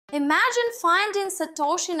Imagine finding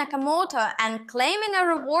Satoshi Nakamoto and claiming a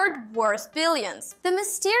reward worth billions. The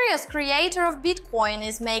mysterious creator of Bitcoin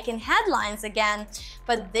is making headlines again,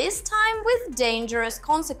 but this time with dangerous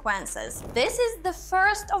consequences. This is the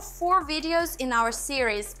first of 4 videos in our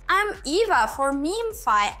series. I'm Eva for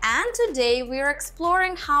MemeFi, and today we're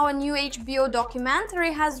exploring how a new H.B.O.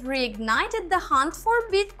 documentary has reignited the hunt for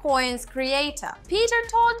Bitcoin's creator. Peter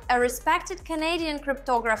Todd, a respected Canadian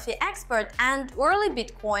cryptography expert and early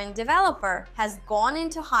Bitcoin developer, has gone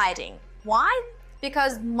into hiding. Why?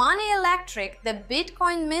 Because Money Electric, the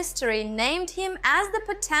Bitcoin mystery, named him as the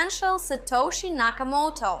potential Satoshi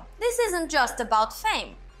Nakamoto. This isn't just about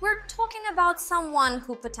fame. We're talking about someone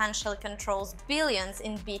who potentially controls billions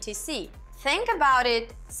in BTC. Think about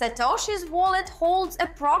it. Satoshi's wallet holds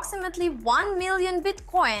approximately 1 million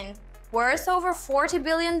Bitcoin, worth over $40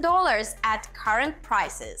 billion at current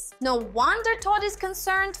prices. No wonder Todd is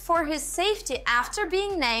concerned for his safety after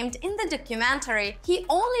being named in the documentary. He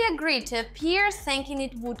only agreed to appear thinking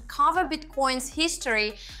it would cover Bitcoin's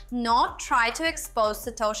history, not try to expose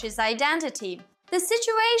Satoshi's identity. The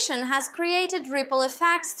situation has created ripple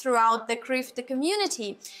effects throughout the crypto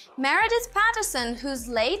community. Meredith Patterson, whose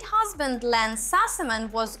late husband Len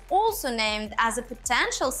Sassaman was also named as a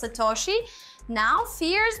potential Satoshi, now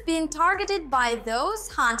fears being targeted by those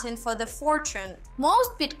hunting for the fortune.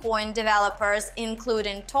 Most Bitcoin developers,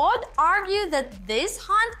 including Todd, argue that this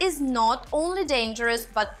hunt is not only dangerous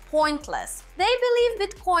but pointless. They believe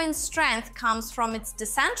Bitcoin's strength comes from its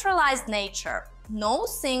decentralized nature. No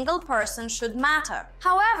single person should matter.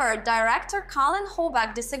 However, director Colin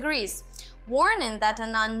Hoback disagrees, warning that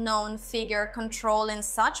an unknown figure controlling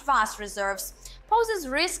such vast reserves poses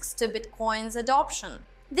risks to Bitcoin's adoption.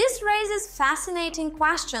 This raises fascinating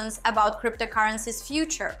questions about cryptocurrency's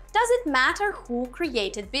future. Does it matter who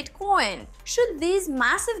created Bitcoin? Should these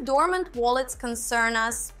massive dormant wallets concern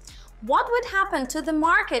us? What would happen to the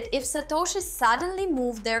market if Satoshi suddenly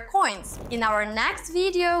moved their coins? In our next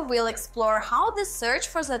video, we'll explore how the search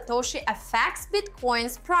for Satoshi affects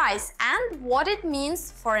Bitcoin's price and what it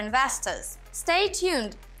means for investors. Stay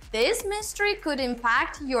tuned. This mystery could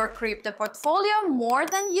impact your crypto portfolio more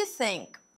than you think.